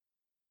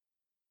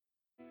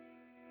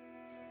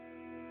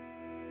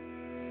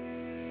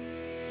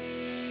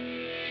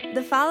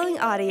The following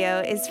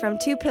audio is from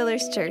Two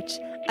Pillars Church,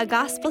 a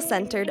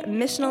gospel-centered,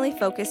 missionally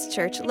focused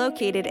church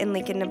located in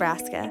Lincoln,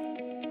 Nebraska.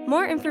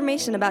 More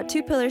information about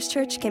Two Pillars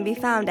Church can be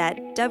found at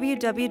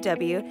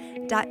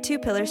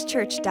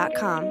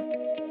www.twopillarschurch.com.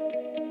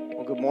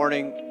 Well, good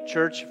morning,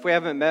 church. If we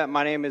haven't met,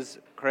 my name is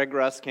Craig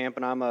Ruskamp,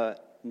 and I'm a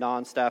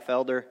non-staff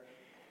elder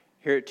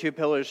here at Two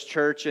Pillars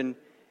Church. And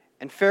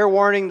fair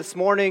warning, this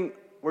morning,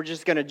 we're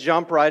just going to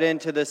jump right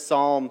into this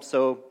psalm.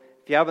 So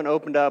if you haven't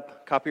opened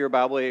up a copy of your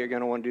Bible, you're going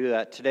to want to do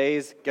that.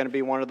 Today's going to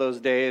be one of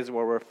those days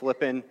where we're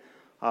flipping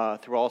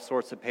through all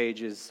sorts of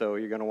pages, so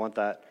you're going to want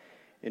that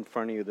in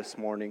front of you this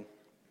morning.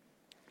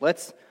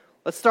 Let's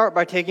start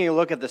by taking a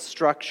look at the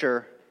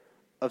structure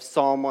of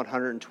Psalm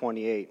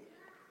 128.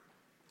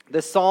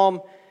 This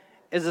psalm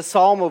is a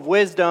psalm of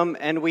wisdom,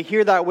 and we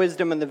hear that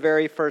wisdom in the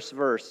very first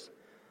verse.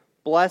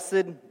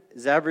 Blessed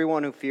is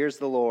everyone who fears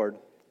the Lord,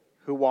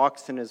 who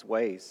walks in his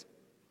ways.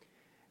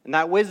 And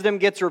that wisdom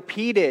gets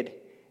repeated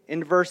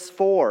in verse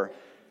 4.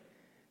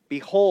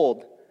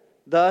 Behold,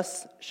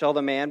 thus shall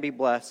the man be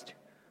blessed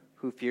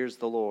who fears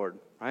the Lord.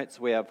 Right?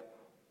 So we have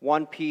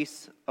one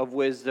piece of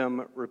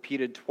wisdom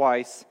repeated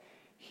twice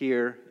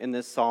here in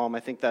this psalm. I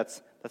think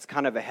that's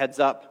kind of a heads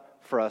up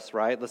for us,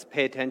 right? Let's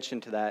pay attention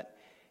to that.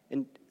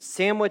 And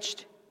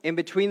sandwiched in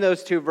between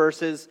those two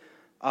verses,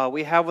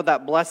 we have what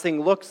that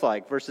blessing looks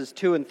like, verses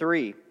 2 and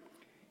 3.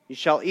 You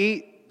shall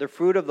eat the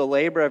fruit of the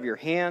labor of your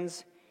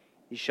hands.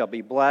 You shall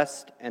be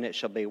blessed, and it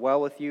shall be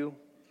well with you.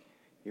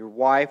 Your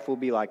wife will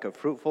be like a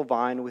fruitful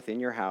vine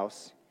within your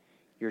house.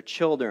 Your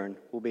children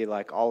will be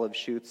like olive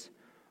shoots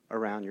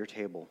around your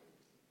table.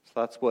 So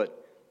that's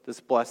what this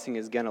blessing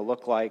is going to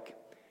look like.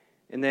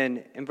 And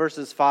then in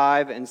verses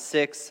 5 and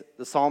 6,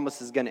 the psalmist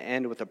is going to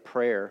end with a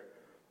prayer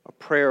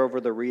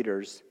over the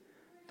readers.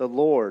 The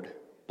Lord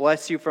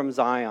bless you from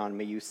Zion.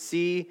 May you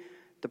see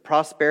the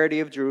prosperity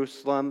of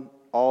Jerusalem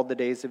all the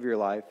days of your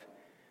life.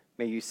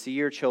 May you see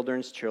your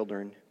children's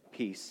children.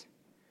 Peace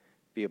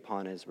be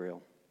upon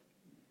Israel.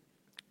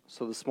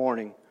 So this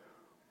morning,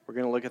 we're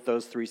going to look at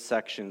those three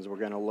sections. We're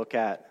going to look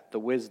at the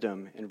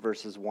wisdom in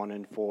verses 1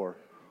 and 4.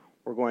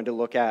 We're going to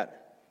look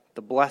at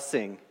the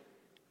blessing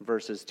in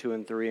verses 2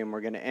 and 3. And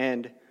we're going to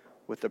end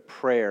with a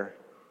prayer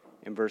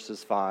in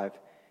verses 5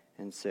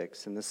 and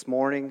 6. And this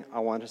morning, I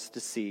want us to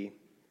see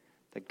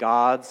that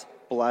God's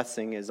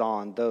blessing is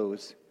on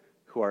those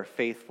who are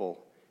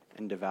faithful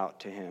and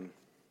devout to Him.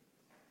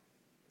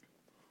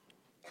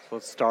 So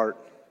let's start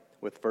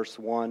with verse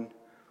 1,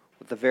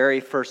 with the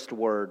very first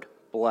word,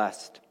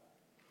 blessed.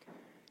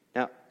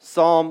 Now,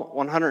 Psalm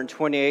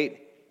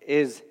 128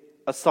 is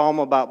a psalm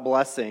about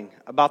blessing,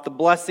 about the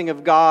blessing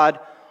of God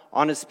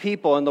on His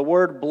people. And the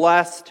word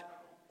blessed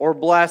or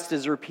blessed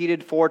is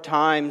repeated 4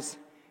 times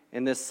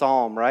in this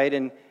psalm,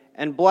 right?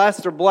 And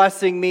blessed or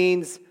blessing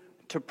means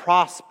to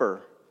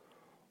prosper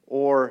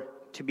or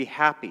to be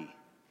happy,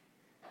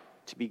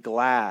 to be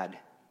glad,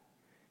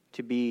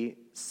 to be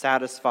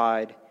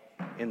satisfied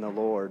in the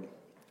Lord.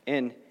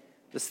 And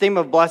this theme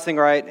of blessing,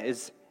 right,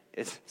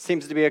 it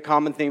seems to be a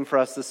common theme for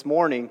us this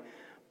morning,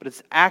 but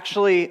it's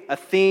actually a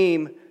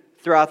theme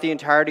throughout the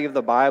entirety of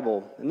the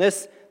Bible. And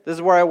this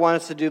is where I want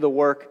us to do the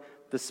work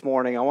this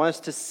morning. I want us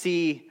to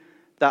see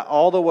that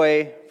all the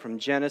way from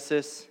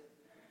Genesis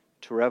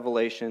to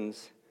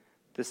Revelations,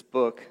 this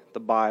book, the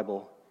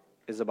Bible,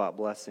 is about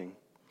blessing.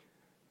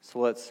 So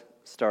let's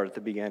start at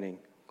the beginning.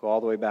 Go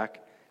all the way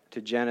back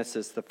to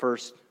Genesis, the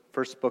first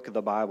book of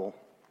the Bible.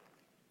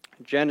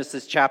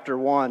 Genesis chapter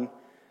 1,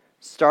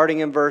 starting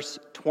in verse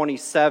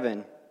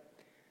 27,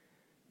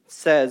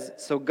 says,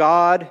 So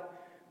God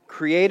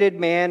created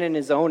man in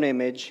His own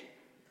image.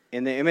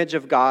 In the image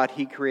of God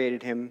He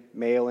created him,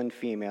 male and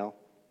female.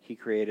 He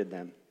created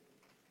them.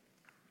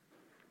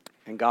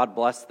 And God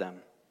blessed them.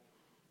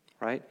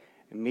 Right?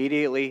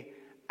 Immediately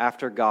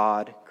after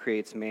God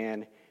creates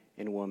man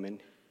and woman,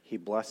 He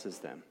blesses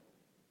them.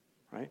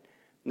 Right?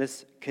 And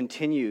this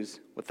continues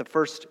with the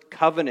first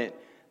covenant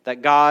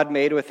that God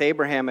made with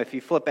Abraham. If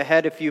you flip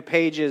ahead a few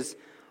pages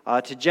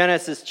to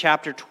Genesis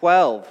chapter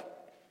 12,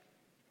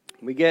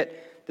 we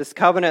get this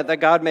covenant that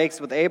God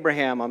makes with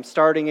Abraham. I'm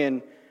starting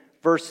in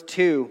verse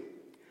 2.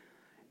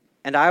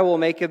 And I will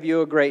make of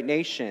you a great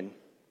nation,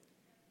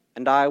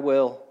 and I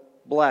will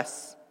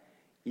bless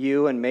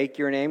you and make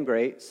your name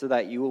great, so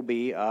that you will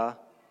be a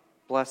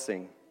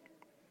blessing.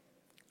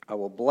 I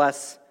will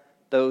bless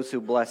those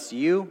who bless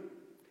you,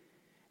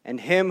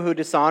 and him who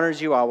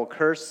dishonors you I will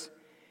curse,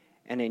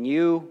 and in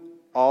you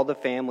all the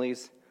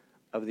families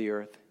of the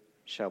earth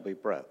shall be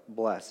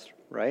blessed,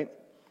 right?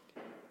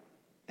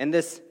 And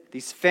this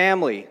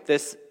family,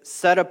 this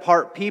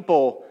set-apart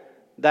people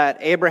that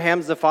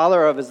Abraham's the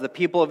father of is the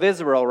people of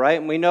Israel, right?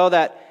 And we know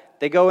that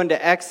they go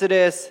into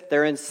Exodus,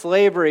 they're in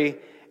slavery,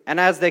 and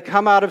as they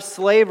come out of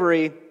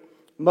slavery,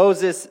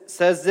 Moses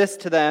says this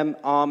to them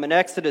in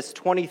Exodus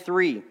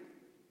 23.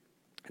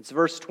 It's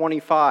verse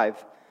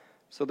 25.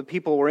 So the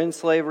people were in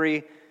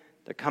slavery,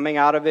 they're coming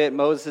out of it.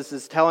 Moses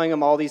is telling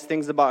them all these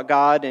things about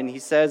God, and he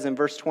says in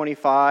verse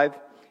 25,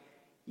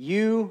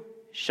 You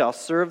shall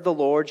serve the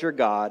Lord your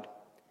God,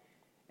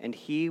 and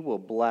He will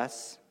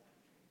bless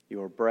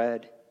your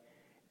bread,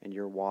 and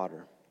your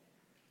water.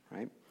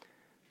 Right?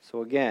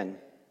 So again,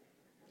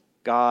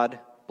 God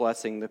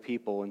blessing the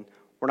people. And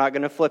we're not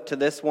going to flip to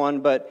this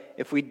one, but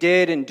if we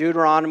did in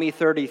Deuteronomy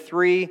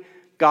 33,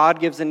 God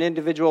gives an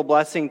individual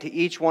blessing to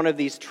each one of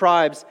these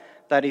tribes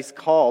that he's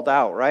called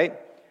out, right?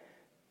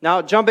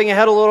 Now, jumping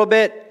ahead a little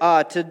bit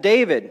to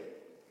David.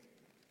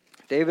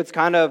 David's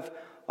kind of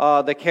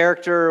the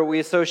character we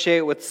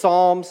associate with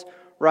Psalms,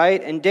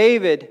 right? And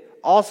David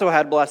also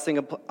had blessing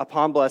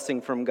upon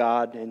blessing from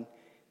God. And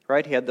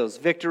right, he had those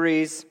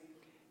victories.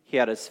 He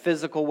had his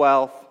physical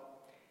wealth.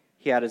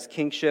 He had his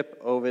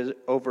kingship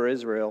over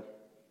Israel.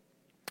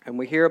 And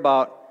we hear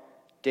about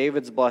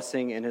David's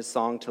blessing in his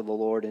song to the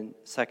Lord in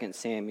 2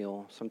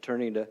 Samuel. So I'm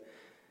turning to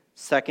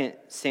 2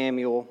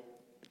 Samuel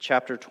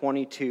chapter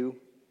 22.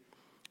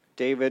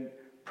 David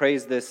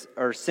prays this,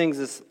 or sings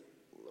this,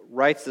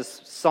 writes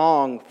this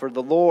song for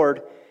the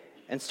Lord.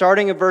 And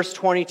starting in verse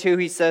 22,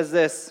 he says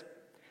this,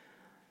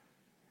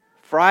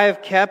 "For I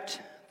have kept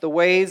the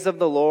ways of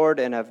the Lord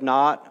and have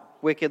not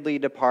wickedly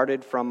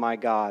departed from my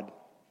God.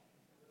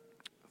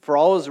 For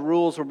all his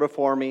rules were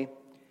before me,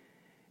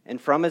 and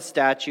from his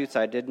statutes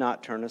I did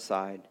not turn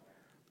aside.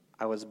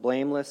 I was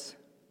blameless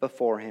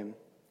before him,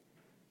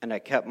 and I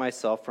kept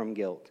myself from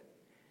guilt.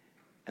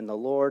 And the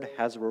Lord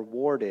has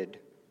rewarded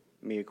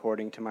me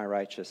according to my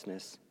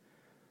righteousness,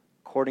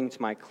 according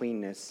to my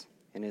cleanness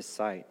in his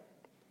sight."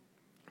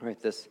 All right,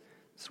 this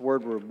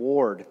word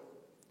reward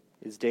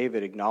is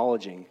David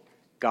acknowledging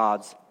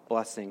God's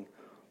blessing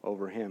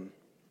over him.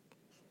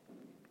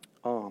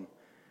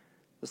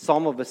 The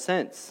Psalm of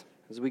Ascents,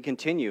 as we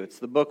continue, it's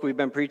the book we've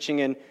been preaching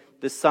in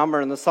this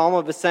summer, and the Psalm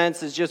of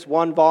Ascents is just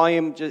one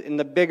volume in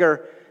the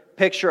bigger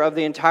picture of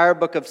the entire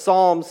book of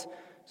Psalms.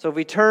 So if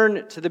we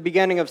turn to the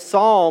beginning of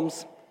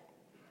Psalms,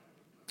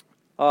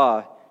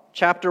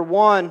 chapter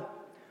 1,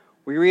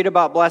 we read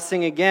about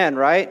blessing again,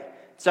 right?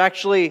 It's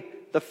actually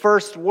the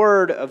first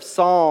word of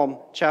Psalm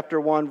chapter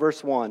 1,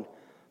 verse 1.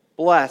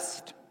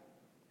 "Blessed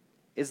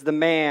is the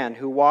man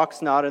who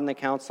walks not in the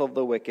counsel of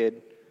the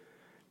wicked,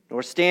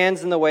 nor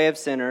stands in the way of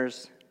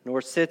sinners,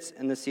 nor sits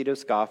in the seat of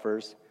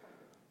scoffers.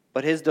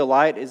 But his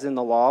delight is in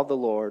the law of the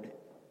Lord,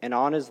 and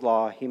on his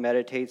law he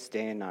meditates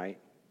day and night.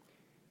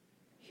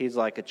 He is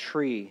like a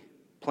tree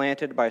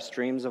planted by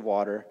streams of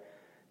water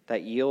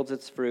that yields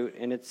its fruit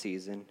in its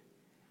season,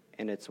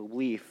 and its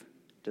leaf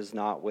does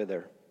not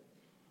wither.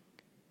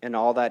 In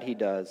all that he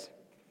does,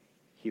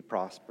 he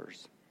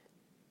prospers."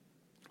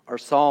 Our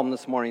psalm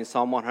this morning,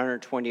 Psalm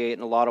 128,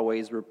 in a lot of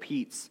ways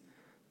repeats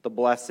the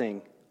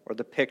blessing or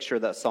the picture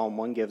that Psalm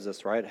 1 gives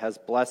us, right? It has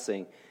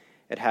blessing.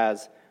 It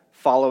has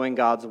following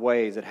God's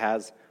ways. It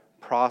has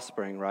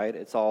prospering, right?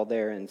 It's all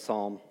there in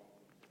Psalm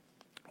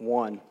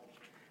 1.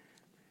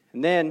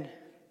 And then we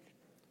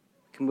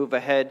can move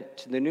ahead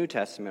to the New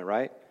Testament,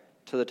 right?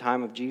 To the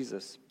time of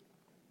Jesus.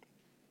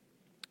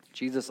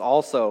 Jesus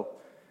also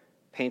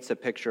paints a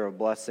picture of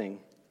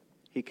blessing.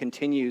 He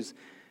continues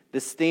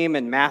this theme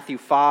in Matthew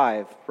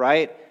 5,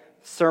 right?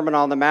 Sermon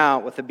on the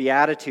Mount with the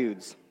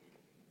Beatitudes.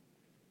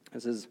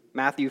 This is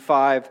Matthew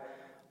 5,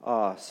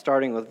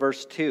 starting with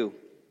verse 2.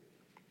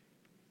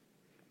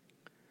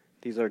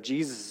 These are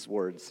Jesus'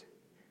 words.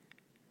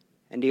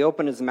 "And he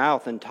opened his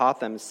mouth and taught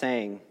them,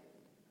 saying,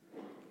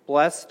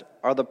 Blessed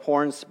are the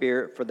poor in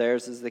spirit, for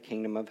theirs is the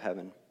kingdom of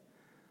heaven.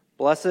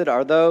 Blessed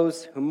are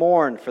those who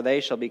mourn, for they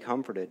shall be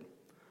comforted.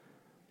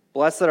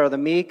 Blessed are the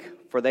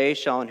meek, for they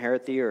shall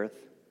inherit the earth.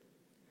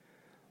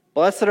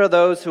 Blessed are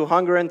those who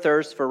hunger and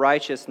thirst for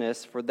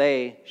righteousness, for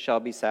they shall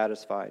be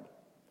satisfied.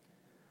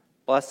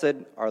 Blessed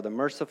are the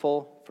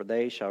merciful, for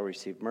they shall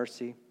receive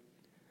mercy.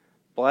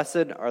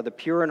 Blessed are the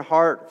pure in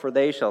heart, for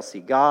they shall see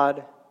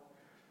God.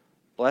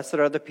 Blessed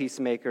are the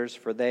peacemakers,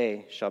 for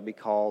they shall be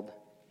called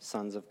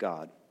sons of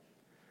God.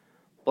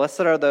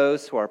 Blessed are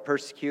those who are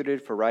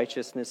persecuted for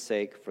righteousness'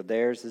 sake, for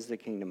theirs is the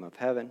kingdom of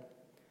heaven.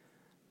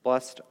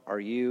 Blessed are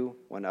you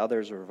when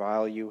others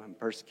revile you and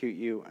persecute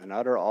you and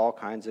utter all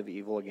kinds of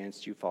evil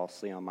against you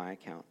falsely on my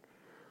account.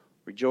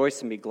 Rejoice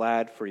and be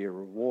glad, for your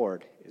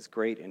reward is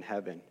great in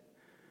heaven.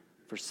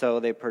 For so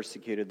they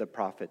persecuted the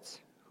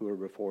prophets who were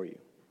before you."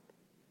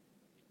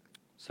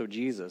 So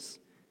Jesus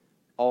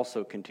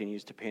also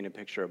continues to paint a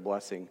picture of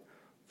blessing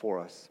for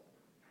us.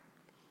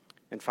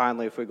 And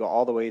finally, if we go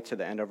all the way to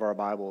the end of our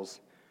Bibles,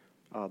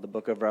 the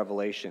book of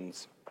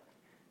Revelations,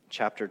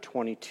 chapter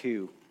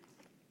 22.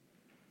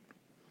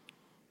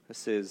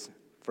 This is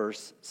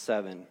verse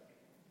 7.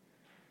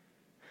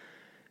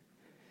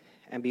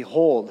 "And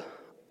behold,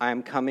 I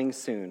am coming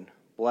soon.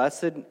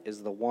 Blessed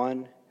is the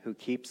one who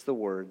keeps the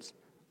words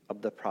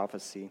of the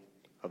prophecy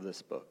of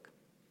this book."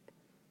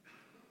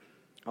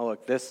 Oh,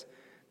 look, this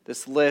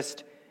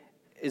list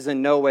is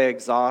in no way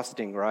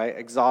exhaustive, right?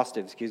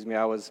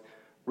 I was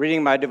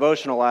reading my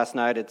devotional last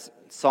night. It's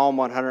Psalm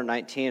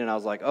 119, and I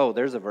was like, oh,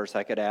 there's a verse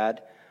I could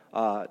add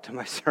to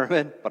my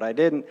sermon, but I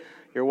didn't.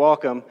 You're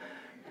welcome.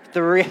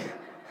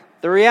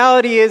 The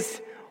reality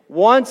is,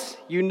 once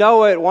you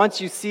know it, once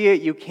you see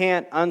it, you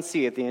can't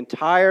unsee it. The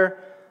entire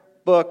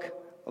book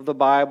of the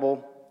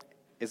Bible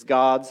is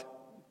God's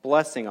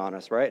blessing on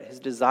us, right? His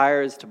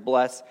desire is to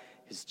bless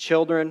his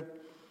children.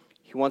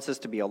 He wants us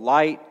to be a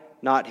light,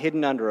 not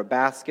hidden under a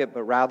basket,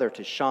 but rather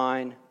to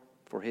shine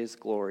for his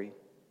glory,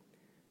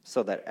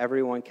 so that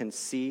everyone can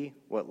see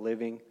what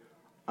living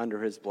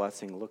under his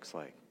blessing looks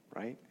like,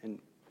 right? And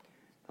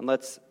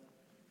let's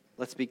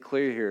be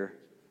clear here.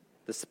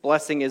 This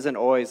blessing isn't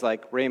always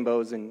like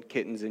rainbows and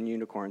kittens and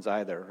unicorns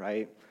either,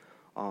 right?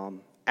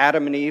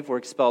 Adam and Eve were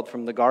expelled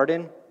from the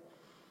garden.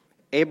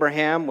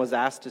 Abraham was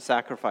asked to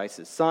sacrifice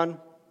his son.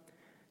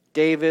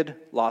 David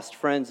lost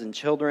friends and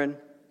children.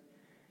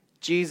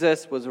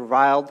 Jesus was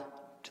reviled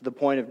to the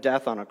point of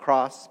death on a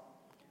cross.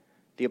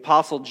 The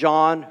Apostle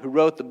John, who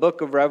wrote the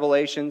book of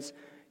Revelations,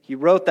 he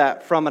wrote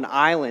that from an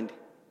island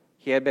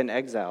he had been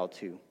exiled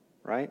to,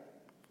 right?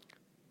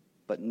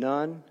 But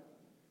none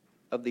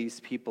of these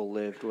people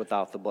lived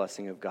without the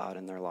blessing of God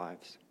in their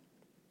lives.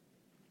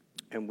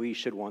 And we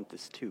should want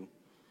this too.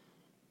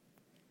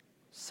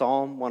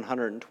 Psalm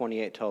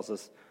 128 tells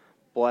us,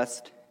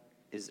 blessed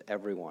is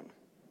everyone.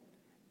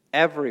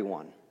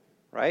 Everyone,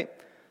 right?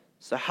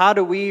 So how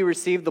do we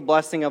receive the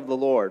blessing of the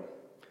Lord?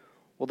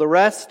 Well, the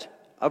rest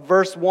of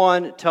verse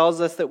 1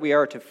 tells us that we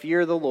are to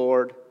fear the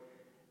Lord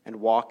and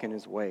walk in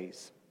his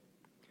ways.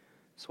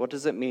 So what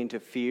does it mean to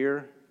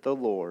fear the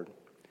Lord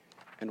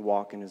and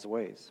walk in his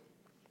ways?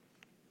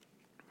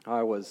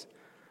 I was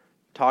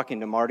talking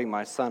to Marty,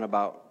 my son,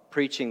 about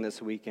preaching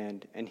this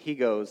weekend, and he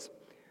goes,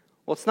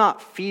 well, it's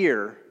not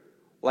fear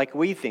like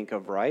we think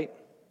of, right?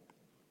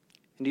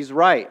 And he's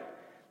right.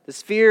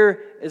 This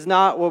fear is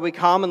not what we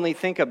commonly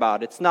think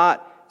about. It's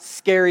not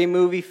scary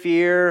movie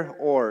fear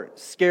or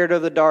scared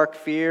of the dark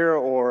fear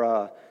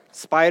or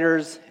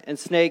spiders and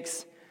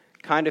snakes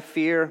kind of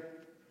fear.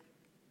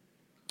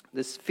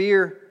 This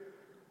fear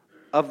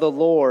of the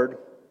Lord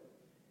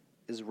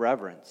is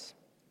reverence.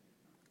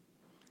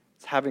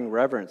 It's having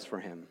reverence for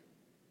him.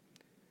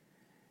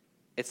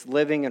 It's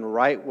living in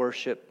right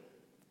worship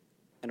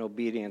and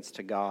obedience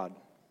to God.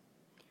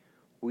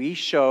 We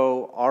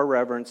show our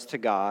reverence to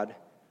God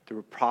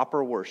through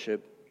proper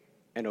worship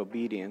and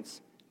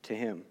obedience to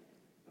him.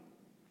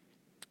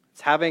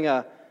 It's having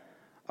a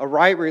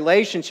right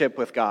relationship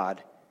with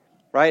God,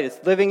 right?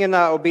 It's living in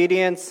that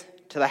obedience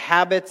to the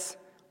habits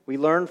we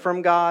learn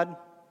from God.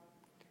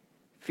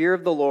 Fear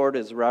of the Lord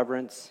is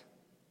reverence.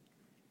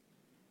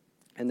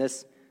 And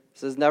this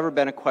has never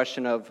been a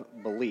question of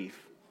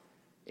belief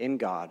in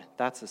God.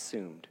 That's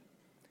assumed.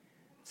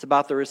 It's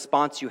about the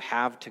response you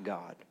have to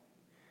God.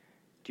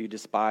 Do you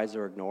despise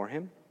or ignore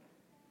him?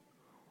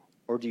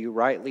 Or do you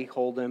rightly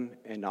hold him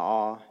in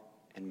awe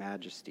and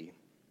majesty?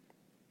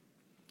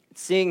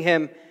 It's seeing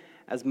him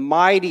as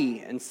mighty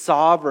and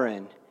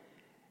sovereign,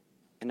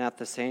 and at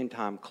the same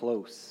time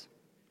close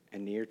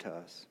and near to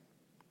us.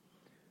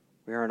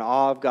 We are in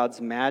awe of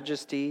God's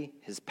majesty,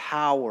 his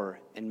power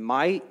and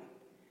might,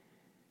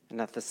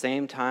 and at the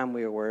same time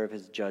we are aware of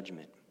his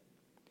judgment.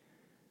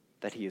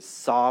 That he is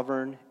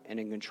sovereign and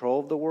in control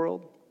of the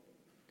world,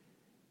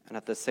 and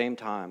at the same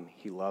time,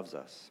 he loves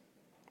us.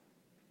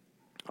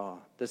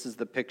 This is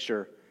the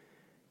picture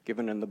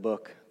given in the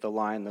book, The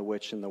Lion, the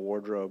Witch, and the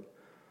Wardrobe,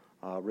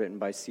 written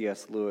by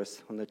C.S.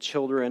 Lewis, when the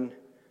children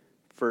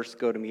first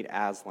go to meet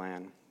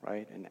Aslan,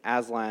 right? And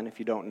Aslan, if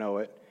you don't know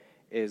it,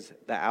 is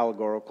the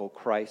allegorical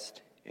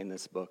Christ in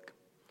this book.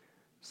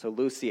 So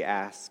Lucy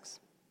asks,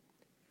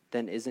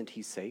 then isn't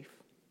he safe?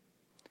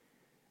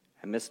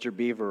 And Mr.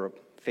 Beaver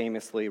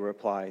famously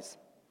replies,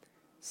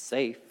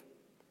 safe?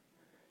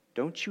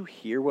 Don't you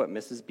hear what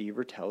Mrs.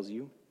 Beaver tells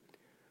you?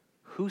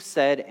 Who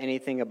said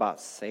anything about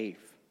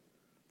safe?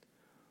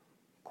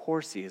 Of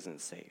course he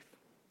isn't safe,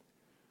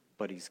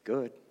 but he's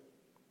good.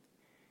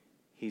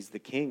 He's the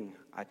king,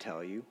 I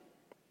tell you.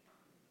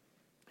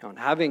 And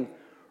having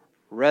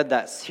read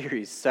that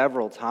series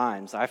several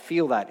times, I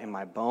feel that in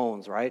my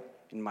bones, right?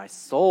 In my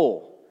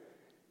soul.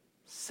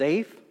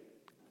 Safe?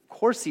 Of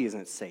course he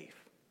isn't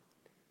safe,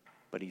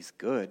 but he's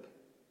good.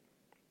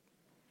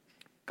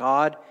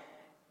 God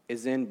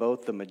is in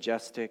both the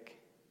majestic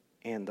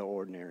and the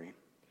ordinary.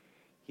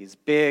 He's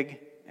big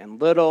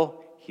and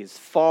little. He is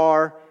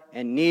far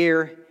and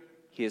near.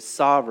 He is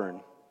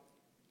sovereign,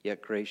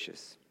 yet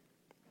gracious.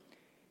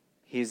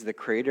 He's the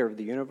creator of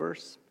the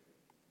universe,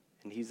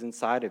 and he's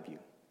inside of you.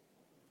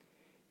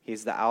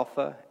 He's the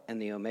Alpha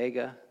and the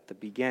Omega, the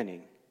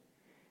beginning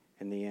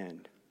and the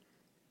end.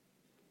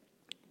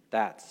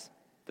 That's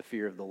the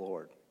fear of the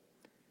Lord.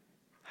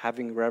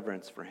 Having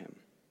reverence for him.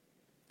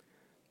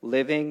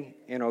 Living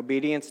in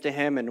obedience to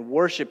him and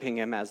worshiping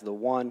him as the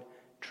one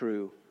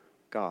true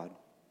God.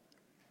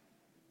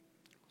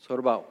 So what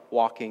about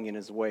walking in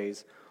his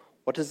ways?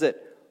 What does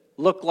it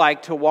look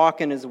like to walk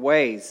in his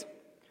ways?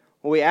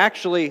 Well, we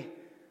actually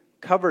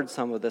covered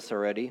some of this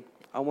already.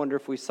 I wonder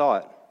if we saw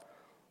it.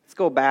 Let's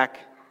go back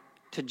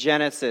to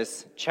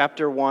Genesis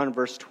chapter 1,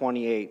 verse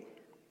 28,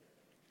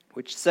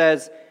 which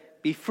says,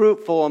 be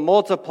fruitful and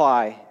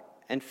multiply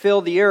and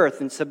fill the earth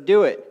and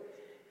subdue it,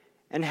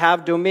 and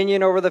have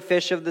dominion over the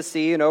fish of the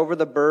sea and over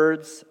the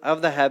birds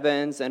of the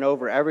heavens and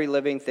over every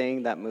living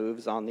thing that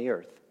moves on the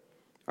earth.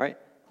 All right?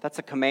 That's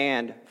a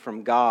command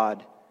from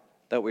God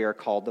that we are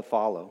called to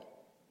follow.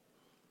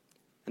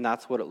 And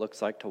that's what it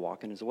looks like to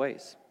walk in his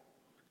ways,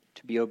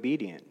 to be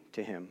obedient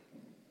to him.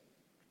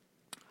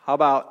 How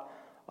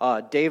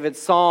about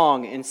David's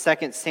song in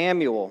 2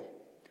 Samuel?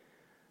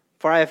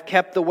 For I have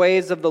kept the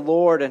ways of the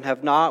Lord and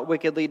have not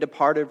wickedly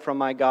departed from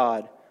my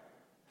God.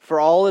 For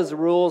all his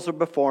rules are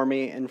before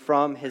me, and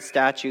from his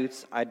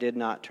statutes I did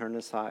not turn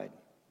aside.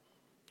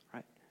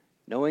 Right?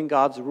 Knowing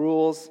God's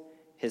rules,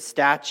 his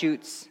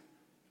statutes,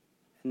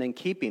 and then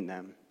keeping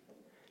them.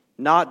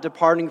 Not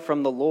departing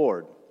from the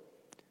Lord.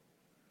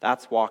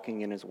 That's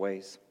walking in his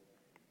ways.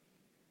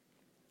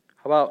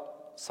 How about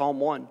Psalm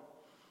 1,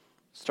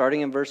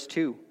 starting in verse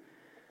 2?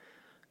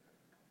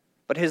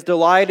 But his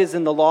delight is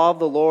in the law of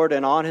the Lord,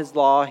 and on his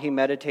law he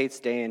meditates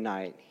day and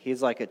night. He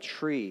is like a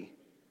tree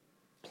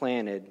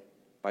planted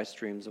by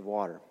streams of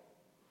water.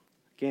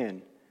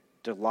 Again,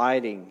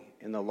 delighting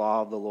in the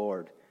law of the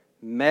Lord,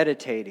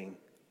 meditating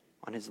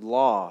on his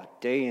law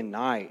day and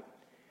night,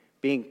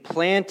 being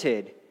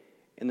planted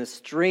in the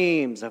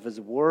streams of his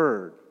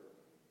word.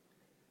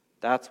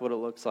 That's what it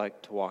looks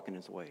like to walk in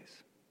his ways.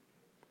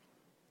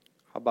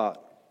 How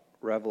about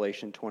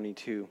Revelation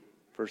 22,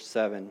 verse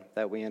 7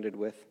 that we ended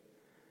with?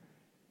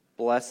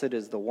 Blessed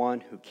is the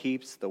one who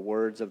keeps the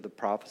words of the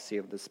prophecy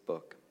of this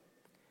book.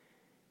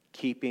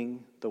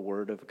 Keeping the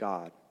word of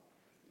God.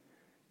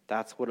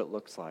 That's what it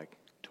looks like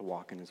to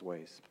walk in his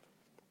ways.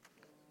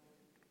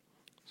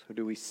 So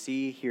do we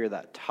see here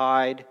that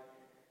tied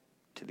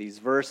to these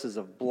verses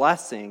of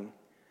blessing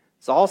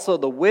is also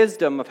the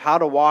wisdom of how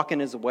to walk in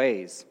his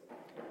ways.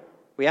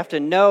 We have to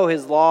know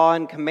his law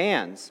and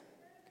commands.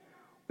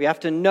 We have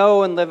to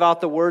know and live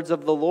out the words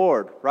of the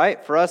Lord,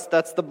 right? For us,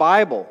 that's the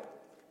Bible.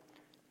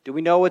 Do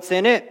we know what's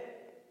in it?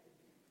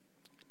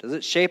 Does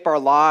it shape our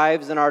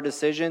lives and our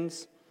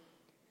decisions?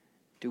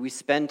 Do we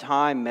spend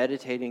time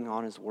meditating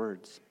on his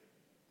words?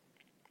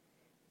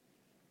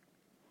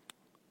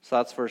 So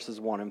that's verses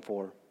 1 and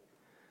 4.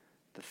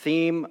 The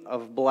theme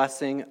of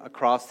blessing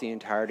across the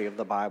entirety of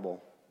the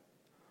Bible.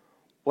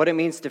 What it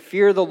means to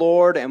fear the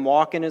Lord and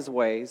walk in his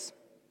ways.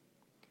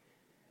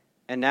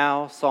 And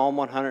now Psalm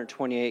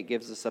 128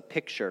 gives us a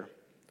picture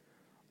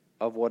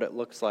of what it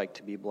looks like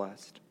to be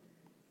blessed.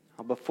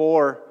 Now,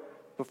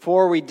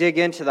 before we dig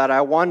into that,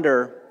 I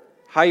wonder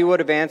how you would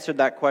have answered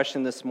that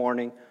question this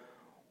morning.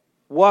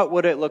 What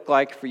would it look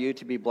like for you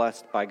to be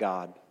blessed by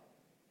God?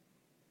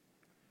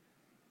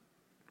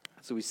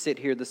 As we sit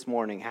here this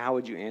morning, how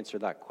would you answer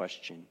that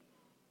question?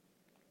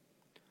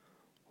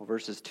 Well,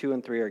 verses 2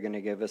 and 3 are going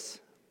to give us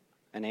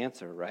an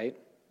answer, right?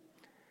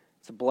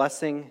 It's a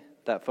blessing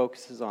that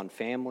focuses on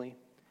family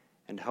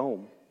and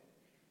home.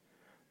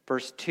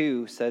 Verse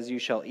 2 says, you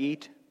shall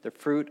eat the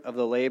fruit of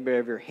the labor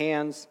of your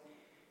hands.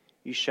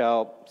 You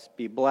shall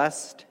be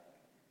blessed,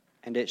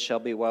 and it shall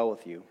be well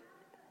with you.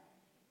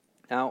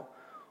 Now,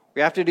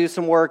 we have to do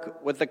some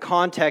work with the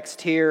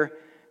context here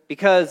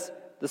because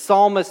the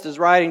psalmist is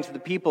writing to the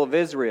people of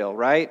Israel,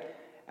 right?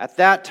 At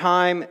that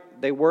time,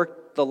 they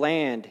worked the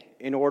land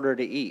in order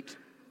to eat.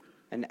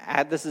 And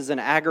this is an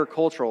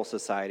agricultural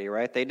society,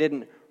 right? They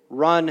didn't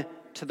run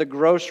to the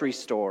grocery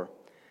store.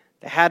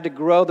 They had to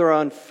grow their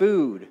own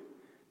food.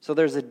 So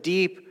there's a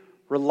deep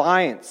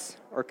reliance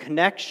or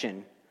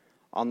connection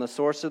on the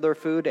source of their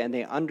food, and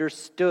they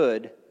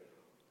understood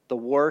the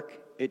work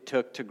it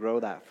took to grow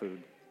that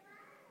food.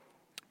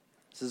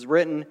 This is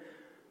written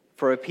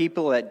for a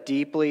people that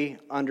deeply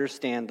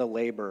understand the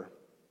labor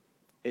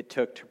it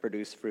took to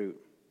produce fruit.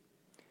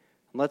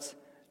 Let's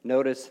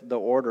notice the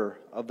order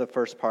of the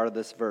first part of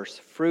this verse.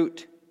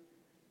 Fruit,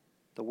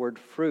 the word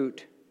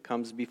fruit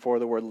comes before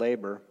the word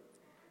labor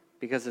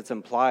because it's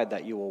implied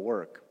that you will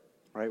work,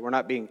 right? We're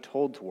not being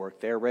told to work.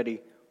 They already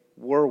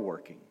were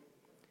working.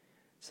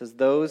 It says,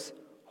 those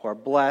who are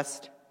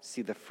blessed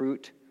see the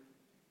fruit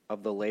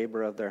of the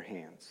labor of their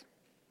hands.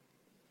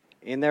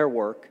 In their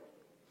work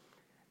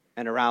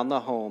and around the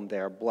home, they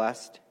are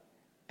blessed,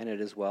 and it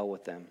is well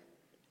with them.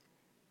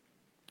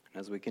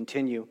 As we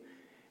continue,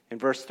 in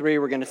verse 3,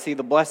 we're going to see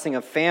the blessing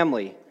of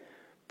family.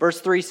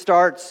 Verse 3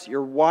 starts,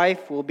 your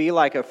wife will be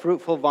like a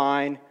fruitful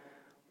vine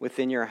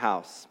within your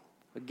house.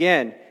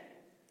 Again,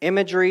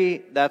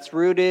 imagery that's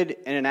rooted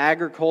in an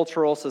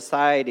agricultural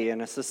society,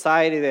 and a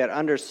society that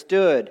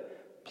understood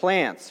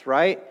plants,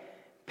 right?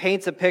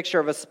 Paints a picture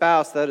of a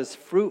spouse that is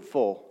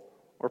fruitful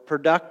or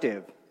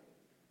productive.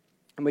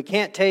 And we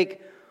can't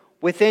take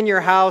within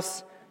your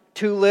house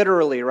too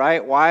literally,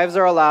 right? Wives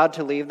are allowed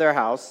to leave their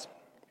house.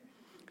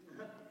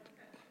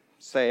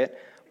 Say it.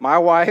 My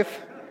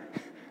wife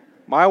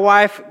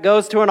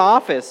goes to an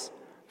office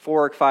for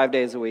work 5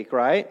 days a week,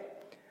 right?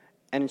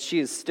 And she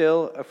is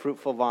still a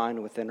fruitful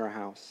vine within her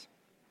house.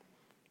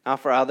 Now,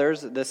 for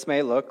others, this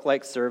may look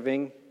like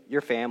serving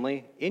your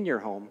family in your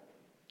home,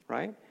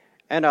 right?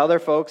 And other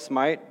folks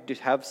might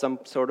have some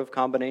sort of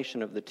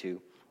combination of the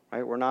two,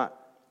 right? We're not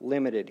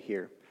limited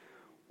here.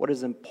 What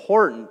is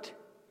important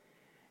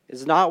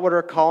is not what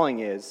her calling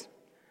is,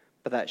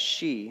 but that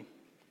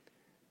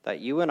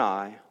you and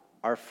I,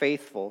 are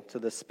faithful to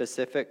the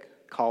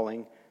specific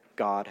calling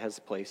God has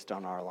placed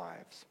on our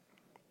lives.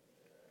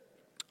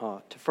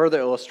 To further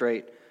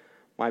illustrate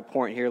my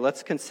point here.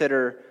 Let's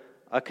consider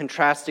a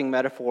contrasting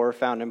metaphor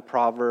found in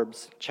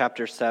Proverbs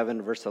chapter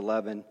 7, verse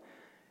 11.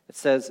 It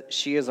says,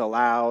 she is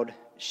loud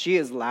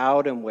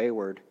and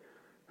wayward.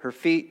 Her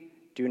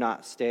feet do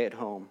not stay at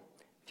home.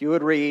 If you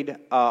would read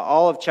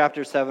all of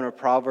chapter 7 of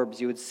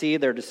Proverbs, you would see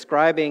they're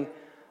describing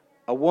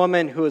a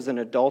woman who is an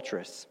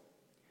adulteress.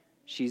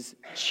 She's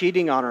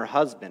cheating on her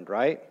husband,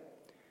 right?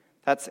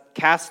 That's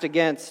cast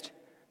against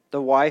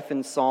the wife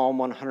in Psalm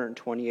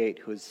 128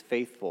 who is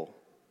faithful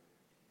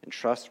and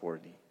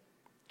trustworthy.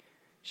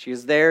 She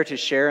is there to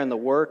share in the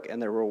work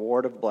and the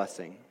reward of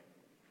blessing.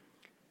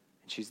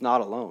 And she's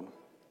not alone.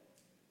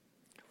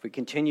 If we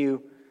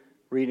continue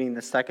reading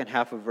the second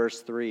half of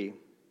verse 3,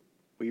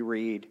 we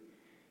read,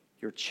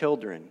 your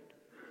children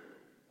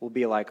will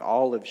be like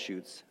olive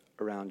shoots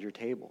around your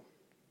table.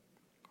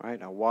 All right,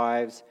 now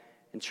wives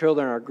and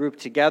children are grouped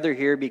together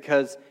here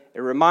because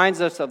it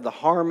reminds us of the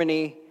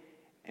harmony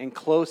and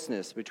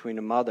closeness between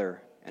a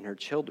mother and her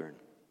children,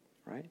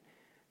 right?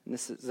 And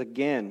this is,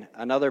 again,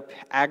 another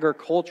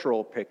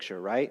agricultural picture,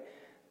 right?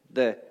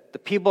 The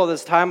people of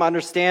this time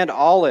understand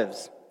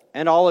olives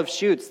and olive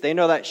shoots. They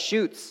know that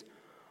shoots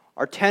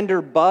are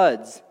tender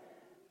buds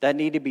that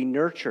need to be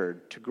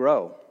nurtured to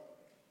grow.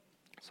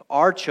 So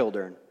our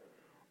children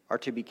are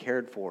to be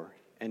cared for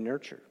and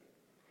nurtured,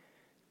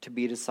 to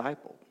be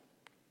discipled.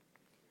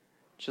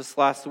 Just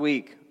last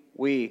week,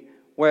 we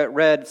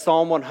read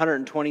Psalm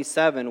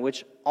 127,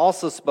 which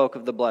also spoke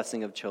of the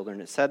blessing of children.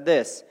 It said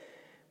this,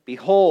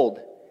 behold,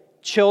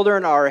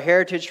 children are a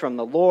heritage from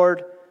the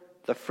Lord,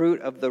 the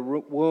fruit of the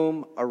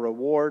womb a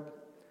reward.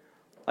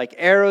 Like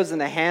arrows in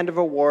the hand of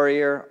a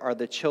warrior are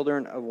the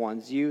children of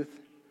one's youth.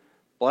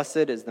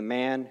 Blessed is the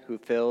man who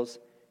fills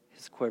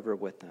his quiver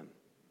with them.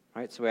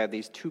 Right, so we have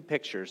these two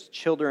pictures.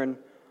 Children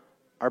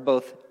are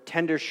both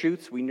tender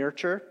shoots we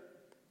nurture,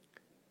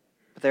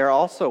 but they are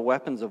also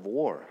weapons of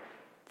war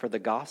for the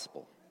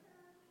gospel.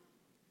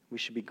 We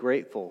should be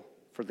grateful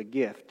for the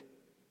gift,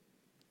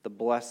 the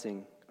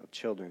blessing of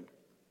children.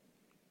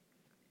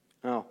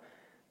 Now,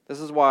 this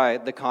is why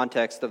the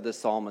context of this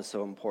psalm is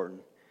so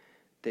important.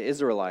 The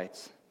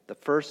Israelites, the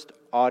first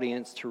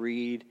audience to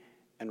read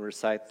and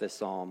recite this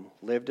psalm,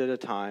 lived at a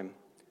time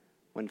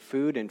when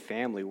food and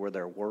family were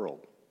their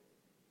world.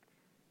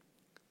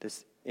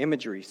 This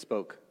imagery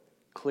spoke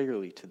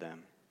clearly to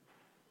them.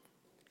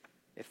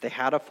 If they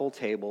had a full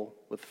table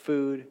with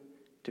food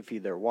to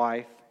feed their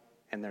wife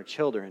and their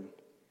children,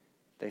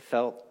 they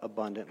felt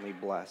abundantly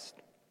blessed.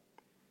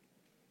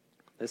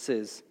 This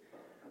is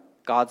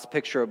God's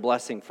picture of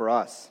blessing for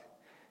us.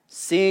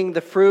 Seeing the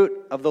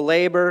fruit of the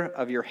labor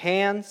of your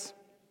hands,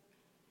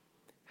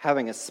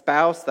 having a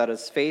spouse that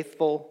is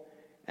faithful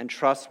and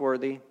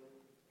trustworthy,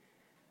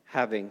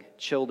 having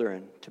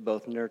children to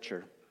both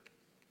nurture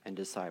and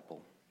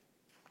disciple.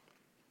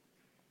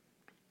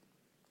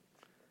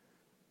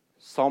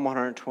 Psalm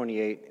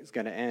 128 is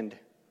going to end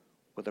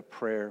with a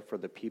prayer for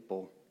the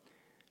people.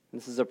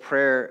 This is a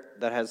prayer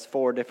that has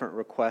 4 different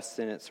requests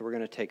in it, so we're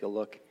going to take a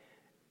look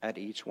at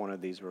each one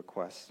of these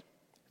requests.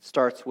 It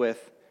starts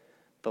with,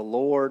 the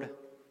Lord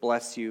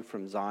bless you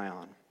from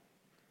Zion.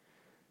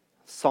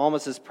 The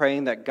psalmist is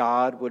praying that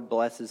God would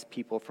bless his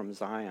people from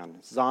Zion.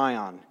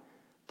 Zion,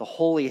 the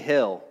holy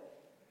hill,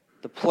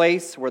 the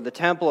place where the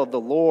temple of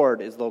the Lord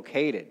is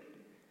located.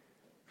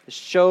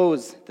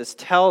 This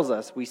tells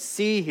us, we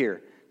see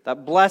here,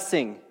 that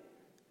blessing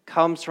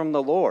comes from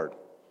the Lord,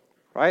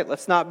 right?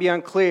 Let's not be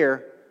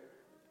unclear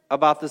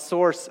about the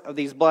source of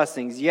these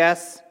blessings.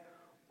 Yes,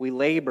 we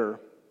labor,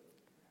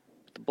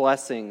 but the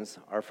blessings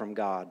are from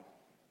God.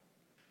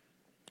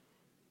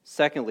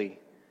 Secondly,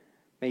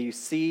 may you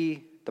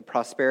see the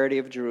prosperity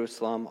of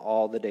Jerusalem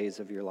all the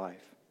days of your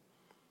life.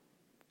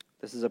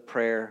 This is a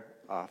prayer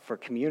for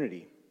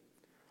community,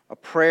 a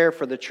prayer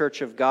for the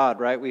church of God,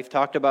 right? We've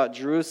talked about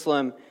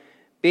Jerusalem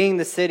being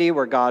the city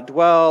where God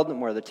dwelled and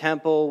where the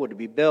temple would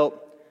be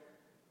built.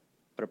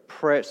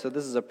 So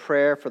this is a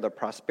prayer for the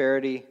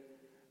prosperity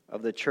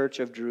of the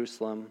church of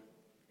Jerusalem.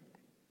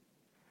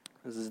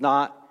 This is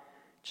not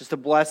just a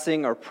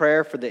blessing or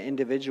prayer for the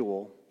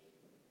individual,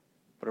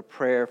 but a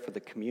prayer for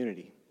the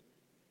community.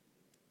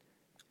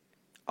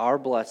 Our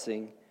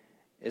blessing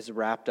is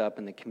wrapped up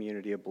in the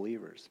community of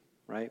believers,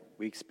 right?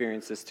 We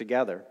experience this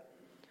together.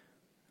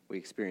 We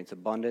experience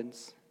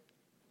abundance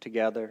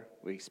together.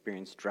 We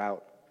experience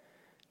drought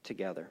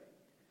together.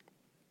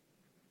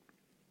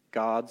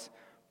 God's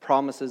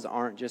promises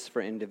aren't just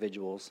for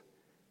individuals,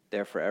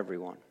 they're for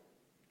everyone.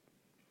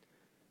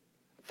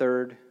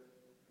 Third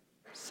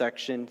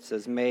section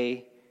says,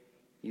 may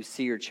you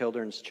see your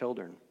children's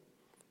children,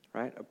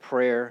 right? A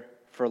prayer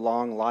for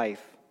long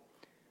life.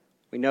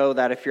 We know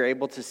that if you're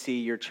able to see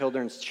your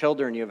children's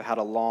children, you have had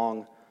a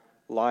long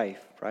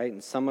life, right?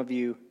 And some of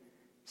you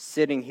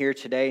sitting here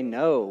today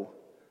know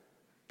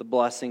the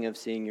blessing of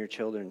seeing your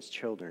children's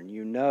children.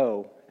 You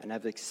know and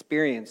have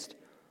experienced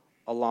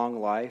a long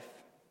life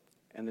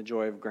and the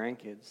joy of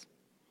grandkids.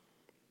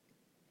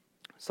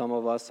 Some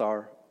of us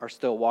are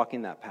still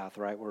walking that path,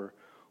 right?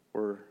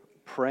 We're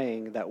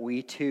praying that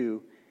we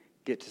too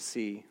get to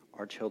see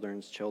our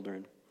children's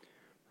children,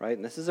 right?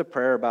 And this is a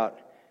prayer about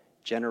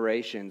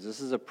generations.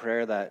 This is a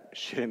prayer that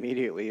should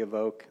immediately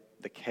evoke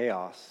the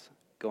chaos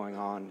going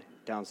on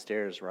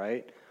downstairs,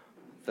 right?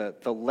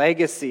 The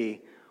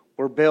legacy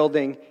we're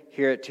building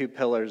here at Two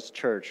Pillars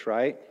Church,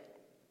 right?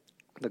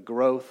 The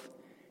growth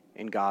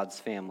in God's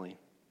family.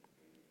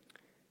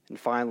 And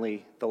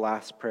finally, the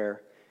last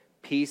prayer,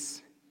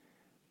 peace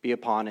be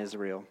upon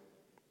Israel.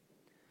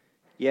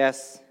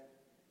 Yes,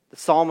 the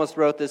psalmist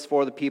wrote this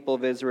for the people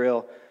of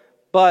Israel,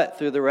 but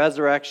through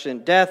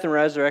the death and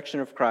resurrection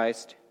of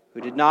Christ,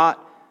 who did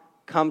not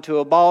come to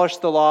abolish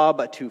the law,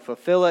 but to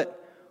fulfill it,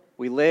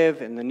 we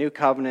live in the new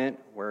covenant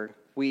where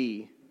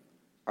we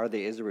are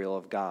the Israel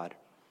of God.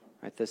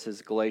 Right? This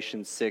is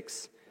Galatians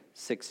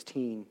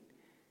 6:16.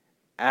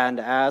 And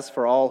as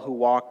for all who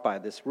walk by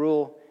this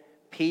rule,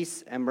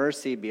 peace and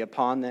mercy be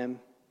upon them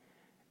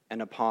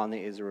and upon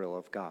the Israel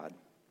of God.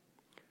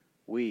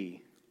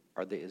 We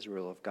are the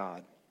Israel of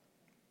God.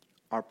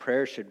 Our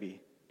prayer should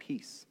be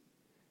peace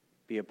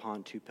be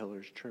upon Two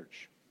Pillars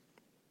Church.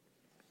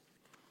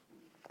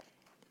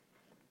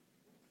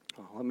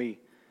 Let me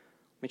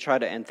try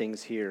to end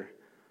things here.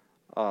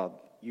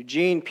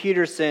 Eugene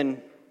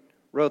Peterson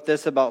wrote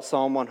this about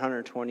Psalm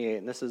 128,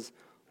 and this is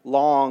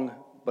long,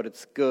 but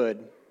it's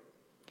good.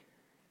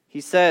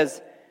 He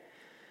says,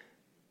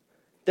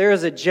 there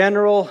is a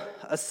general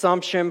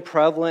assumption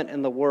prevalent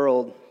in the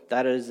world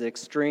that it is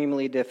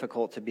extremely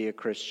difficult to be a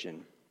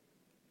Christian.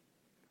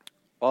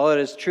 While it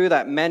is true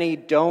that many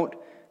don't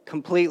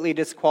completely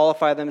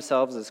disqualify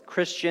themselves as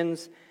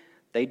Christians,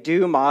 they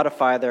do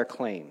modify their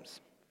claims.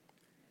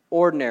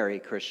 Ordinary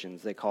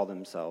Christians, they call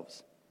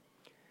themselves.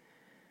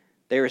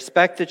 They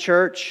respect the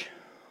church,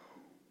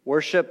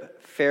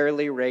 worship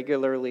fairly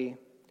regularly,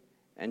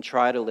 and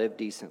try to live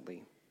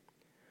decently.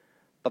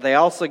 But they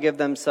also give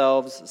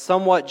themselves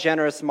somewhat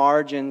generous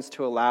margins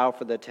to allow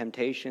for the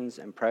temptations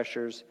and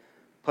pressures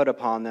put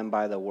upon them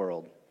by the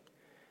world.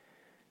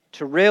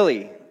 To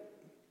really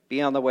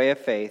be on the way of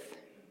faith,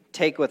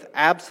 take with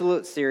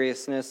absolute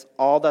seriousness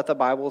all that the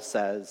Bible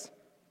says,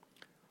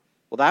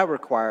 well, that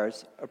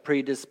requires a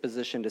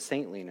predisposition to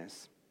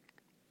saintliness,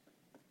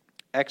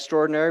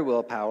 extraordinary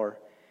willpower,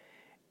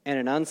 and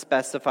an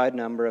unspecified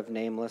number of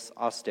nameless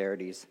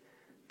austerities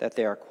that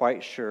they are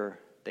quite sure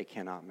they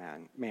cannot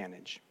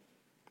manage.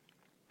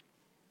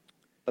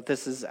 But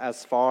this is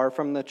as far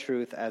from the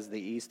truth as the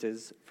East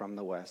is from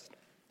the West.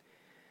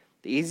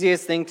 The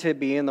easiest thing to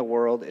be in the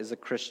world is a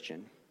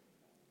Christian.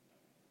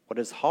 What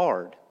is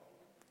hard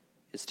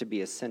is to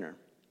be a sinner.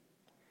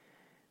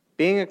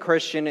 Being a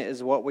Christian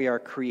is what we are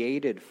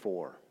created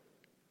for.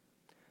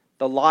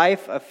 The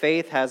life of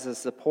faith has the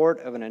support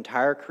of an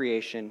entire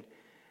creation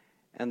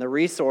and the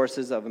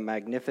resources of a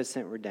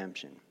magnificent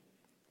redemption.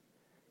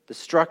 The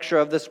structure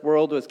of this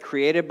world was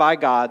created by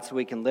God so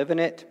we can live in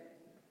it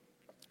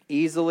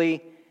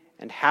easily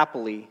and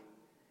happily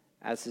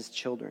as His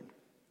children.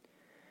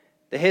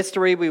 The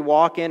history we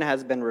walk in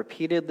has been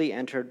repeatedly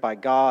entered by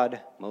God,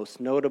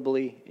 most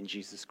notably in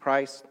Jesus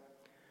Christ,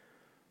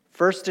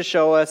 first to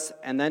show us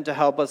and then to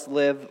help us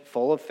live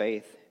full of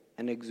faith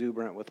and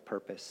exuberant with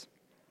purpose.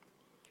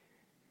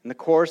 In the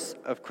course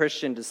of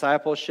Christian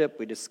discipleship,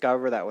 we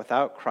discover that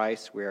without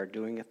Christ, we are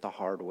doing it the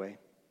hard way,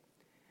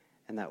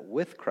 and that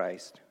with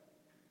Christ,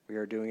 we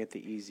are doing it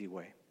the easy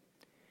way.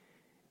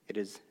 It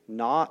is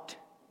not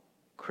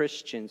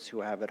Christians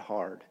who have it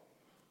hard,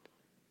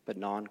 but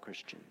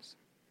non-Christians.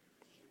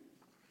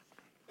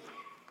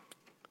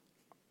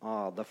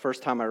 The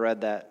first time I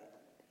read that,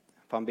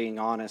 if I'm being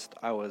honest,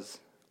 I was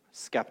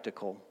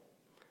skeptical.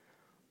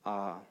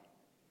 I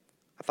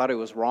thought it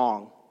was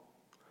wrong,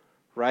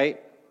 right?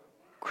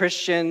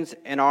 Christians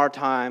in our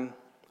time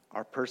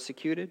are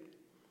persecuted.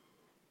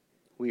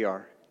 We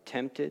are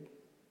tempted.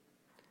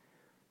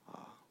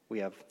 We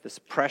have this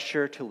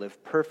pressure to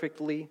live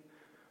perfectly,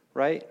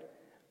 right?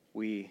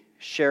 We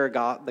share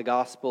the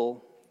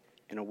gospel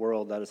in a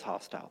world that is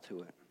hostile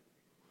to it.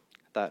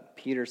 I thought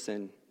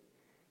Peterson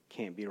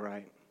can't be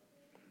right.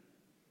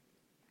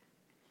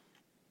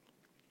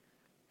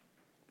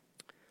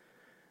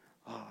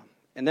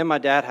 And then my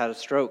dad had a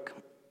stroke.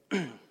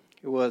 It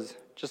was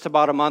just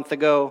about a month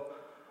ago.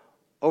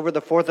 Over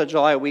the 4th of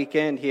July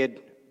weekend, he had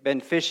been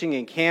fishing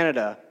in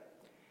Canada,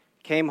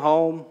 came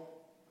home,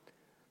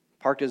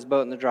 parked his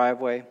boat in the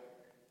driveway,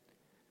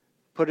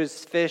 put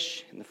his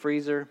fish in the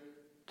freezer,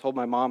 told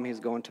my mom he was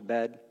going to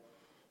bed.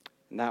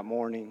 And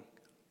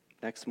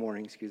next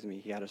morning,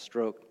 he had a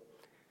stroke.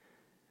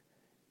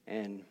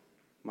 And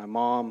my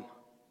mom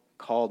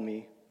called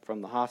me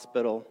from the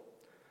hospital,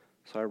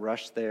 so I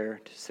rushed there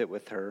to sit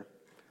with her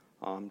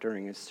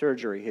during his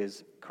surgery.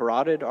 His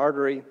carotid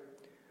artery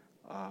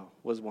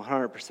was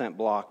 100%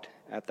 blocked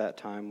at that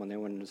time when they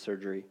went into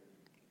surgery.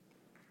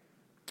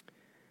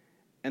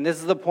 And this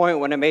is the point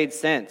when it made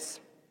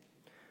sense,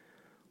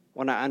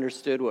 when I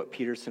understood what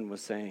Peterson was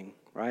saying,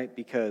 right?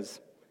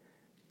 Because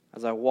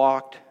as I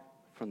walked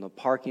from the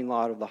parking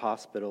lot of the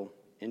hospital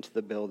into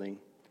the building,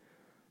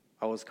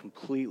 I was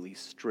completely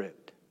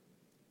stripped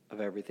of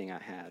everything I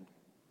had.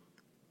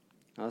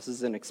 Now, this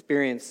is an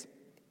experience,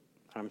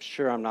 I'm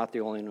sure I'm not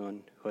the only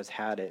one who has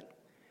had it.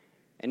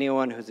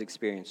 Anyone who's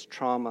experienced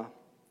trauma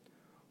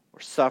or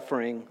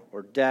suffering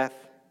or death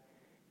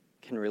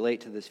can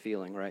relate to this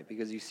feeling, right?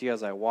 Because you see,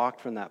 as I walked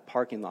from that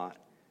parking lot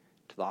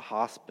to the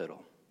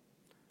hospital,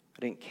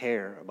 I didn't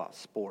care about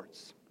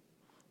sports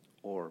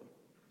or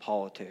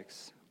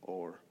politics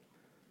or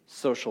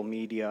social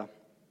media.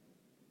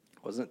 I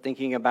wasn't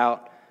thinking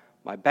about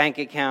my bank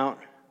account,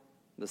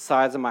 the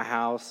size of my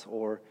house,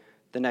 or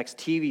the next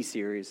TV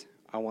series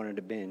I wanted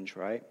to binge,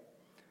 right?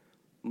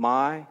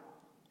 My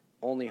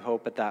only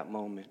hope at that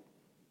moment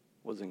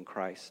was in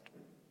Christ.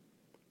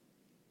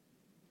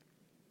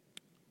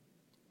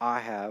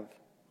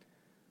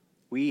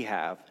 We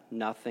have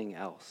nothing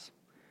else.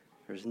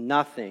 There's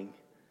nothing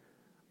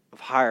of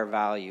higher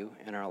value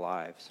in our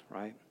lives,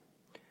 right?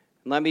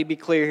 And let me be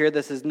clear here,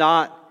 this has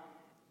not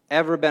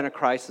ever been a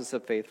crisis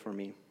of faith for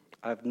me.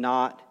 I've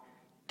not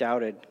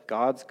doubted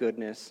God's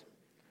goodness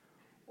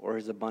or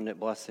his abundant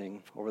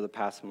blessing over the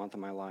past month of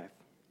my life.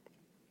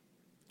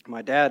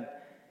 My dad,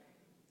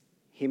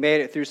 he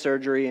made it through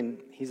surgery, and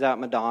he's at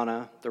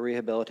Madonna, the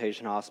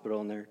rehabilitation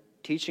hospital, and they're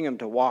teaching him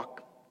to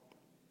walk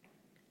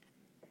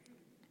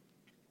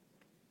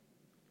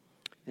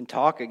and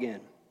talk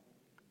again.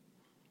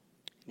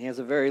 He has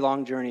a very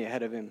long journey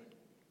ahead of him.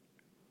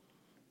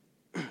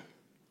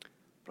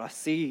 But I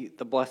see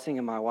the blessing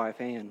in my wife,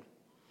 Ann,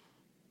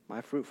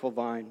 my fruitful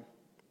vine.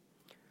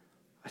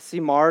 I see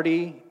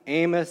Marty,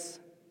 Amos,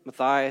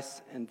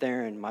 Matthias, and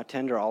Theron, my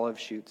tender olive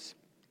shoots.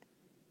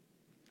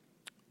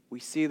 We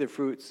see the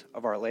fruits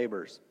of our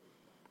labors.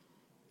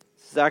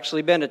 This has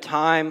actually been a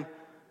time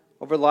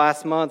over the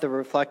last month of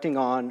reflecting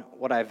on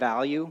what I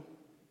value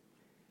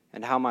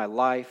and how my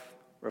life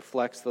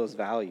reflects those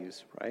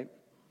values, right?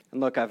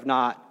 And look, I've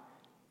not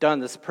done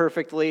this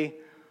perfectly.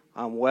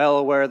 I'm well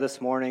aware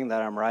this morning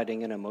that I'm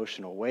riding an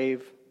emotional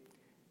wave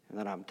and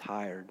that I'm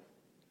tired.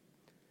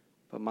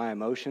 But my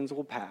emotions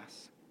will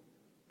pass,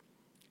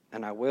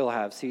 and I will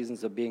have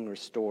seasons of being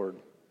restored.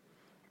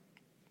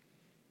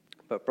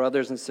 But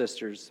brothers and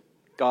sisters,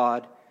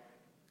 God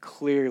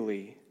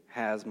clearly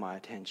has my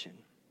attention.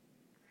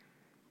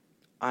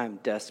 I am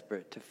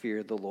desperate to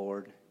fear the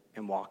Lord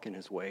and walk in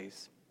his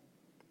ways.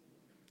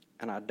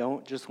 And I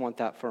don't just want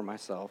that for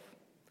myself.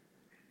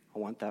 I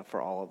want that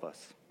for all of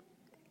us.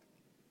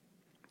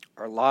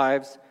 Our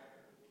lives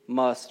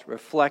must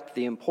reflect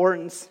the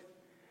importance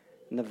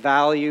and the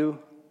value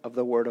of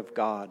the Word of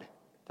God.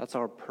 That's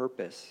our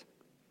purpose.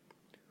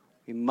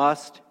 We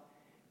must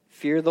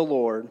fear the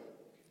Lord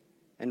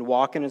and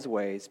walk in his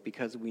ways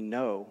because we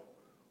know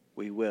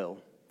we will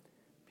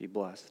be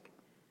blessed.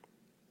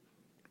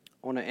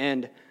 I want to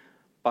end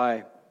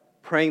by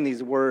praying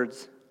these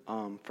words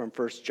from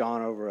 1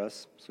 John over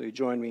us. So you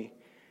join me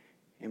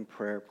in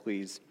prayer,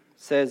 please.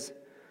 It says,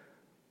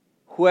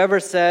 "Whoever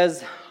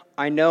says,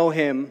 'I know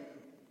him,'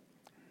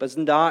 but does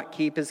not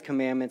keep his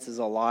commandments is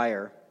a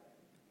liar,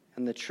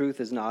 and the truth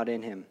is not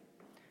in him.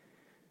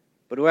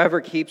 But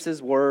whoever keeps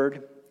his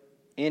word,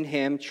 in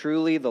him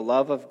truly the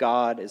love of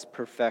God is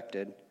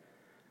perfected.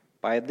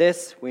 By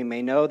this we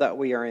may know that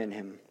we are in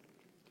him.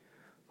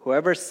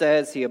 Whoever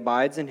says he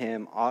abides in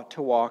him ought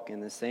to walk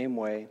in the same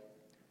way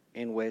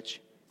in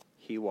which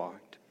he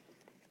walked."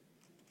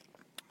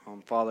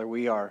 Father,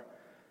 we are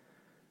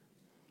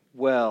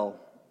well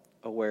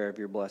aware of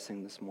your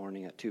blessing this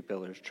morning at Two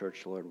Pillars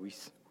Church, Lord.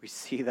 We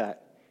see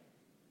that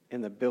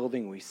in the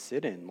building we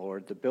sit in,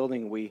 Lord, the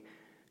building we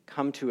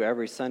come to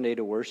every Sunday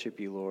to worship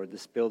you, Lord,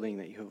 this building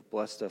that you have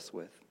blessed us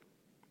with.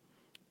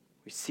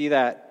 We see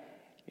that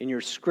in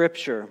your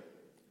scripture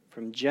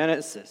from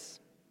Genesis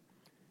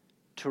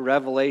to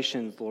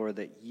Revelations, Lord,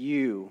 that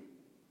you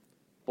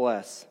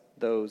bless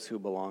those who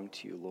belong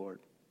to you, Lord.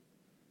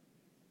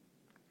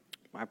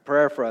 My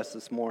prayer for us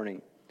this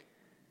morning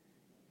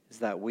is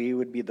that we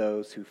would be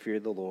those who fear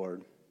the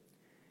Lord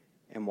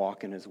and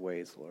walk in his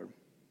ways, Lord.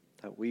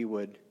 That we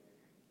would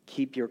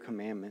keep your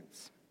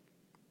commandments.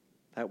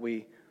 That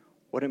we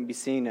wouldn't be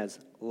seen as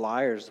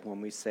liars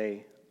when we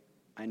say,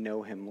 "I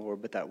know him,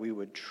 Lord," but that we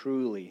would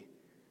truly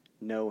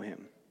know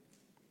him.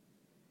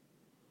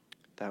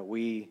 That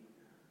we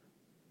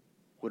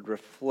would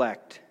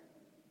reflect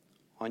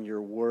on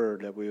your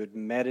word, that we would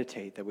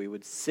meditate, that we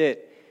would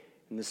sit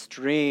in the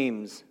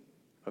streams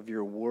of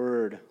your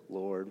word,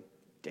 Lord,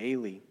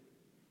 daily.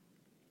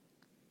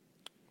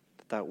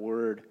 That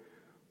word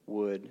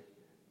would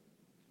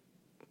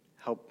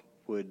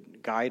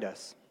guide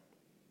us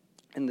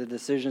in the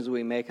decisions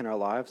we make in our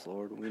lives,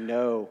 Lord. We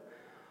know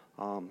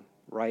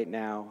right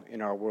now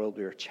in our world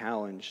we are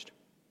challenged.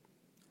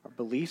 Our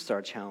beliefs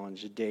are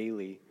challenged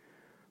daily,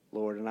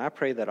 Lord. And I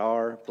pray that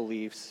our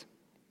beliefs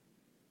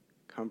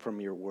come from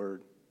your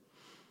word,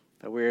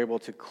 that we're able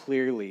to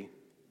clearly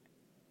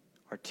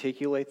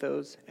articulate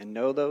those and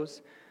know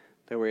those,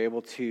 that we're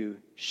able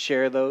to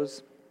share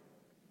those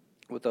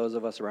with those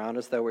of us around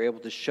us, that we're able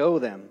to show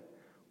them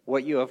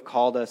what you have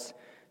called us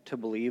to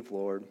believe,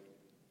 Lord.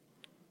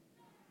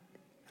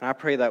 And I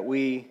pray that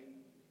we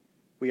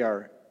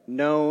are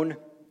known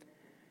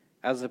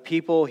as a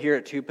people here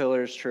at Two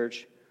Pillars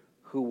Church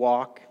who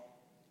walk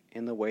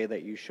in the way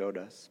that you showed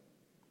us.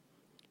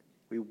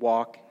 We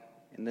walk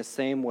in the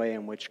same way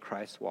in which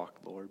Christ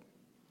walked, Lord.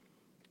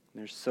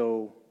 There's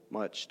so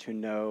much to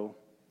know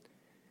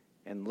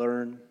and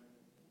learn,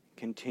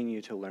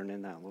 continue to learn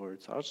in that,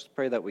 Lord. So I'll just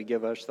pray that we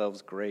give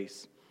ourselves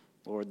grace.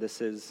 Lord,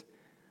 this is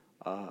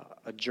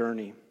a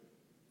journey,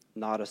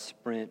 not a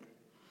sprint.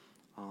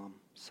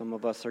 Some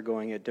of us are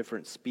going at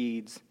different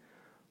speeds,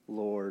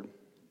 Lord.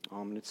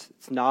 It's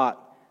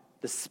not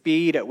the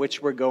speed at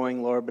which we're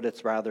going, Lord, but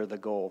it's rather the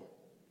goal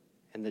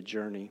and the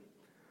journey,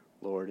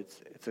 Lord.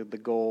 It's the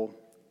goal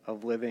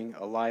of living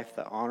a life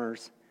that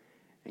honors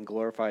and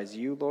glorifies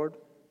you, Lord.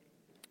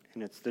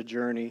 And it's the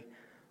journey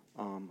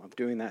of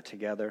doing that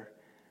together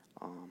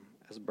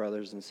as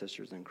brothers and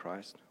sisters in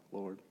Christ,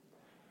 Lord.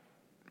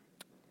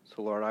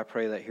 So, Lord, I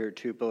pray that here at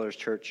Two Pillars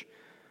Church,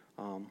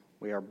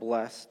 we are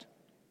blessed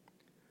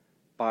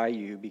by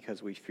you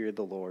because we fear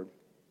the Lord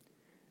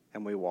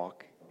and we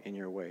walk in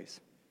your ways.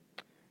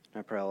 And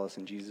I pray all this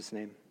in Jesus'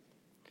 name.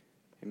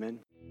 Amen.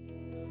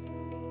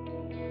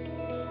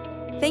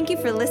 Thank you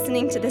for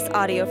listening to this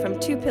audio from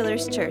Two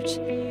Pillars Church.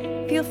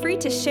 Feel free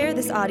to share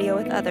this audio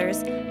with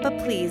others, but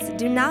please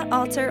do not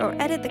alter or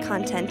edit the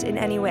content in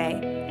any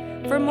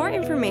way. For more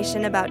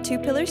information about Two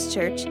Pillars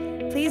Church,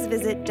 please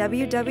visit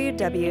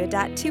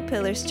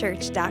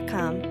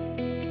www.twopillarschurch.com.